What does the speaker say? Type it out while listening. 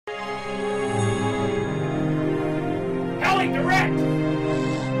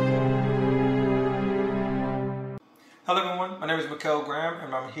name is Mikel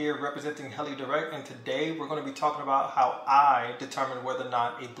and I'm here representing Heli Direct, and today we're going to be talking about how I determine whether or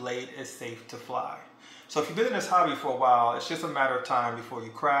not a blade is safe to fly. So if you've been in this hobby for a while, it's just a matter of time before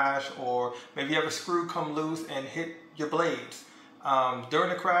you crash, or maybe you have a screw come loose and hit your blades. During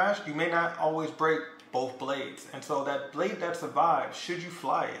the crash, you may not always break both blades, and so that blade that survives, should you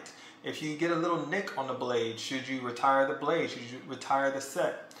fly it? If you get a little nick on the blade, should you retire the blade? Should you retire the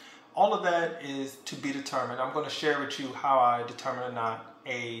set? All of that is to be determined. I'm going to share with you how I determine or not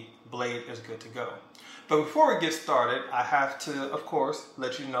a blade is good to go. But before we get started, I have to, of course,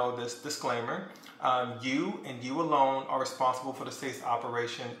 let you know this disclaimer. You and you alone are responsible for the safe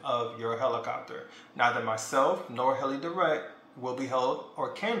operation of your helicopter. Neither myself nor Heli Direct will be held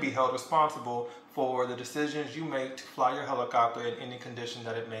or can be held responsible for the decisions you make to fly your helicopter in any condition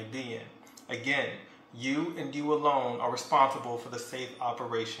that it may be in. Again, you and you alone are responsible for the safe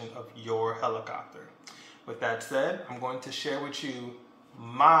operation of your helicopter. With that said, I'm going to share with you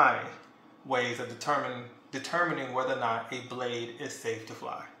my ways of determining whether or not a blade is safe to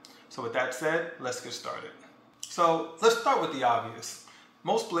fly. So with that said, let's get started. So let's start with the obvious.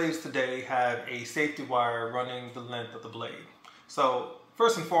 Most blades today have a safety wire running the length of the blade. So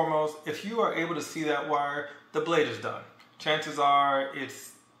first and foremost, if you are able to see that wire, the blade is done. Chances are it's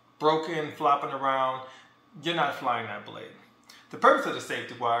broken, flopping around, you're not flying that blade. The purpose of the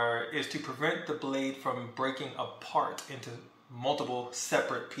safety wire is to prevent the blade from breaking apart into multiple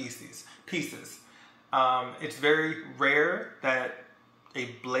separate pieces. It's very rare that a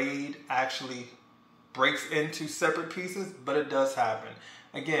blade actually breaks into separate pieces, but it does happen.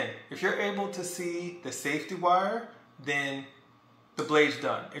 Again, if you're able to see the safety wire, then the blade's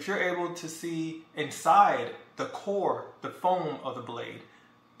done. If you're able to see inside the core, the foam of the blade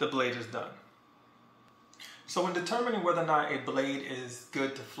is done. So when determining whether or not a blade is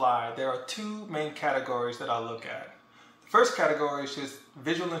good to fly, there are two main categories that I look at. The first category is just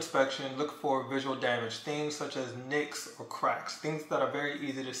visual inspection. Look for visual damage, things such as nicks or cracks, things that are very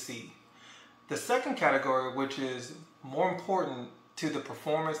easy to see. The second category, which is more important to the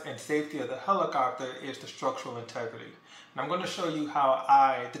performance and safety of the helicopter, is the structural integrity. And I'm going to show you how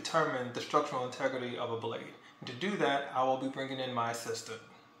I determine the structural integrity of a blade. And to do that, I will be bringing in my assistant.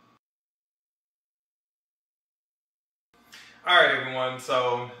 All right, everyone,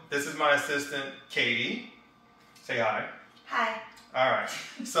 so this is my assistant, Katie. Say hi. Hi. All right,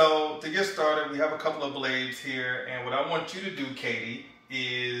 so to get started, we have a couple of blades here, and what I want you to do, Katie,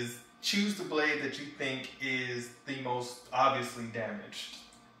 is choose the blade that you think is the most obviously damaged.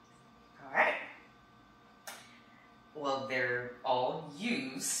 All right. Well, they're all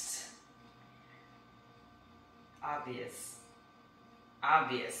used.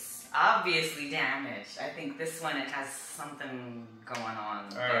 Obviously damaged. I think this one, it has something going on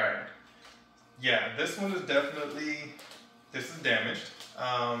there. All right. Yeah, this one is definitely, this is damaged.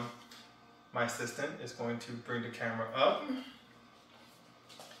 My assistant is going to bring the camera up.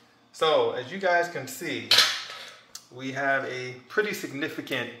 So, as you guys can see, we have a pretty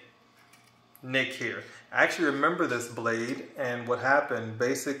significant nick here. I actually remember this blade and what happened.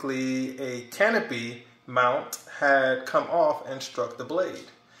 Basically, a canopy mount had come off and struck the blade.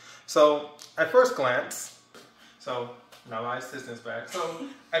 So at first glance, so now my assistant's back. So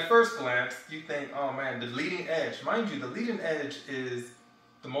at first glance, you think, oh man, the leading edge. Mind you, the leading edge is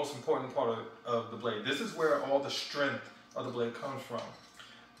the most important part of the blade. This is where all the strength of the blade comes from.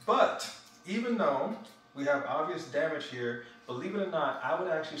 But even though we have obvious damage here, believe it or not, I would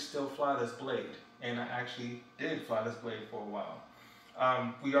actually still fly this blade. And I actually did fly this blade for a while.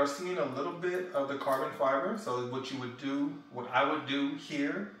 We are seeing a little bit of the carbon fiber. So what I would do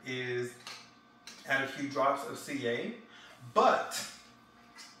here is add a few drops of CA. But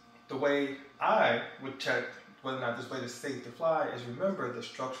the way I would check whether or not this blade is safe to fly is remember the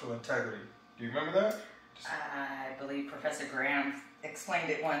structural integrity. Do you remember that? I believe Professor Graham explained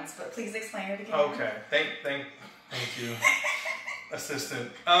it once, but please explain it again. Okay, thank you,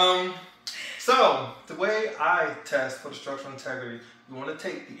 assistant. So the way I test for the structural integrity, you want to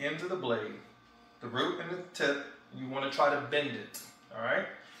take the ends of the blade, the root and the tip, you want to try to bend it, all right?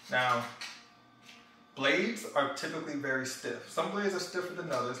 Now, blades are typically very stiff. Some blades are stiffer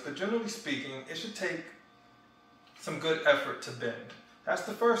than others, but generally speaking, it should take some good effort to bend. That's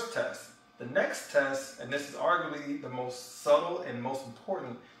the first test. The next test, and this is arguably the most subtle and most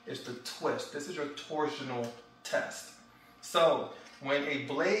important, is the twist. This is your torsional test. So when a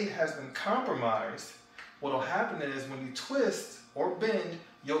blade has been compromised, what will happen is when you twist or bend,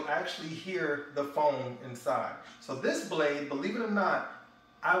 you'll actually hear the foam inside. So this blade, believe it or not,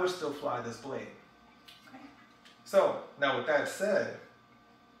 I would still fly this blade. Okay. So now with that said,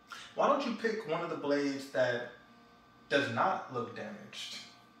 why don't you pick one of the blades that does not look damaged.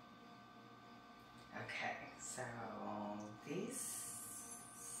 Okay, so these,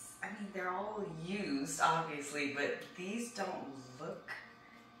 I mean, they're all used, obviously, but these don't look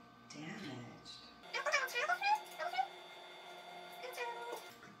damaged.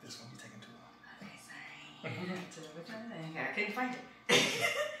 This one be taking too long. Okay, sorry. I couldn't find it.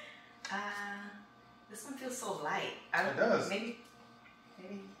 This one feels so light. It does. Maybe.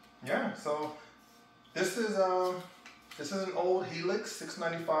 Yeah. So this is an old Helix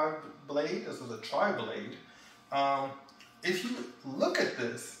 695 blade. This is a tri-blade. If you look at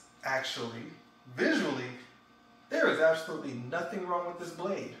this, actually, visually, there is absolutely nothing wrong with this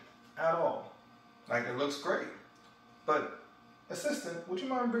blade at all. Like, it looks great. But, assistant, would you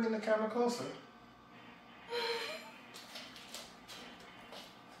mind bringing the camera closer?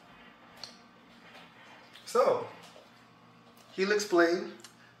 So, Helix blade.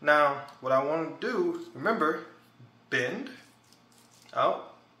 Now, what I want to do, remember, bend. Oh,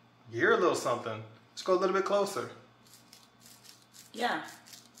 you hear a little something. Let's go a little bit closer. Yeah.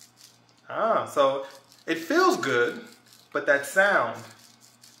 So it feels good, but that sound,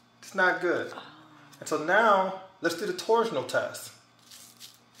 it's not good. And so now, let's do the torsional test.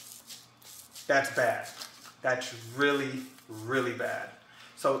 That's bad. That's really, really bad.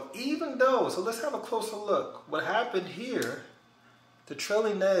 So even though, so let's have a closer look. What happened here, the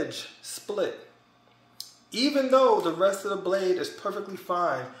trailing edge split. Even though the rest of the blade is perfectly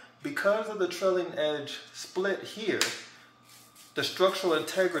fine, because of the trailing edge split here, the structural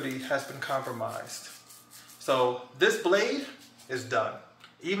integrity has been compromised. So this blade is done.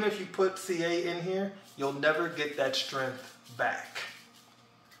 Even if you put CA in here, you'll never get that strength back.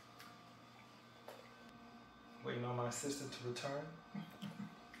 Waiting on my assistant to return.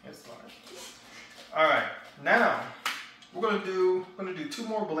 It's fine. All right, now we're gonna do two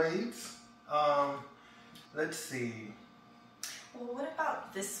more blades. Let's see. Well, what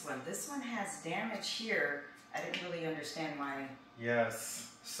about this one? This one has damage here. I didn't really understand why.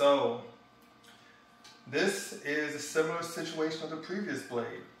 Yes. So this is a similar situation to the previous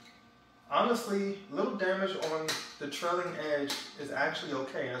blade. Honestly, little damage on the trailing edge is actually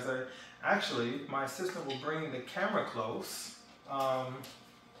okay. Actually, my assistant will bring the camera close.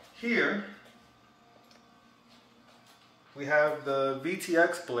 Here we have the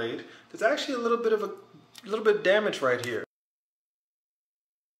VTX blade. There's actually a little bit damage right here.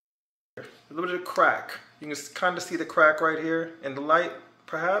 A little bit of crack. You can kind of see the crack right here in the light,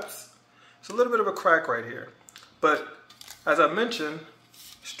 perhaps. It's a little bit of a crack right here. But as I mentioned,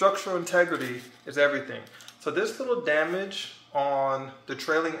 structural integrity is everything. So this little damage on the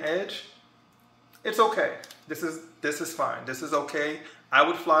trailing edge, it's okay. This is fine. This is okay. I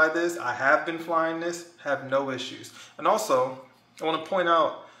would fly this. I have been flying this. Have no issues. And also, I want to point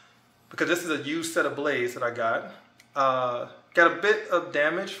out, because this is a used set of blades that I got a bit of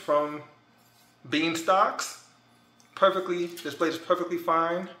damage from bean stocks. This blade is perfectly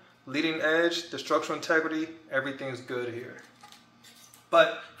fine. Leading edge, the structural integrity, everything is good here.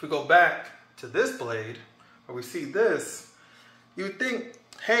 But if we go back to this blade, where we see this, you would think,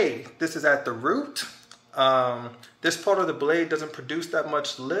 hey, this is at the root. This part of the blade doesn't produce that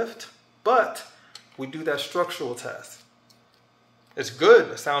much lift, but we do that structural test. It's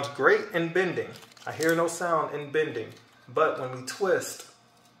good. It sounds great in bending. I hear no sound in bending. But when we twist,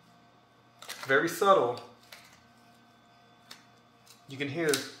 very subtle, you can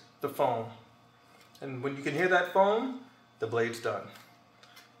hear the foam. And when you can hear that foam, the blade's done.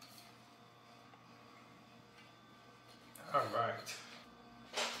 All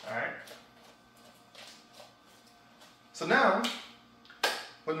right. So now,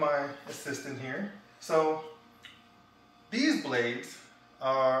 with my assistant here, so these blades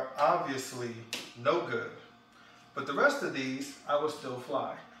are obviously no good, but the rest of these I will still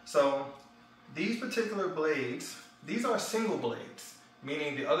fly. So these particular blades, these are single blades,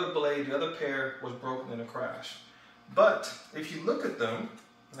 meaning the other blade, the other pair was broken in a crash. But if you look at them,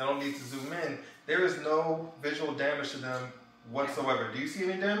 and I don't need to zoom in, there is no visual damage to them whatsoever. Do you see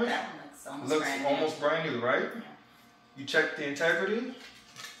any damage? That one looks almost brand new, right? Yeah. You check the integrity,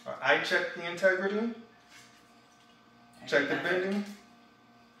 or I check the integrity, check the bending.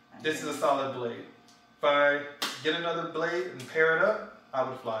 This is a solid blade. If I get another blade and pair it up, I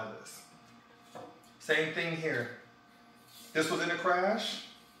would fly this. Same thing here. This was in a crash,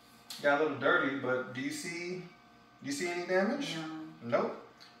 got a little dirty, but do you see any damage? No. Nope.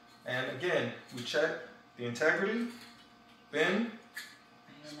 And again, we check the integrity, bend,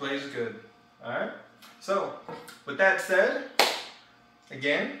 this blade is good. All right. So, with that said,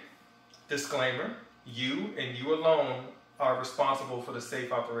 again, disclaimer, you and you alone are responsible for the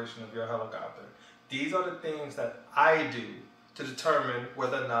safe operation of your helicopter. These are the things that I do to determine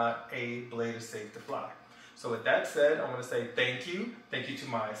whether or not a blade is safe to fly. So with that said, I want to say thank you. Thank you to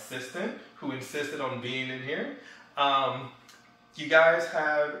my assistant who insisted on being in here. You guys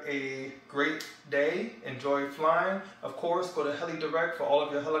have a great day. Enjoy flying. Of course, go to Heli Direct for all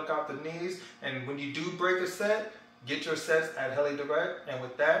of your helicopter needs. And when you do break a set, get your sets at Heli Direct. And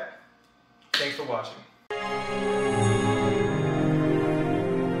with that, thanks for watching.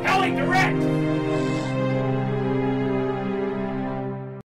 Heli Direct!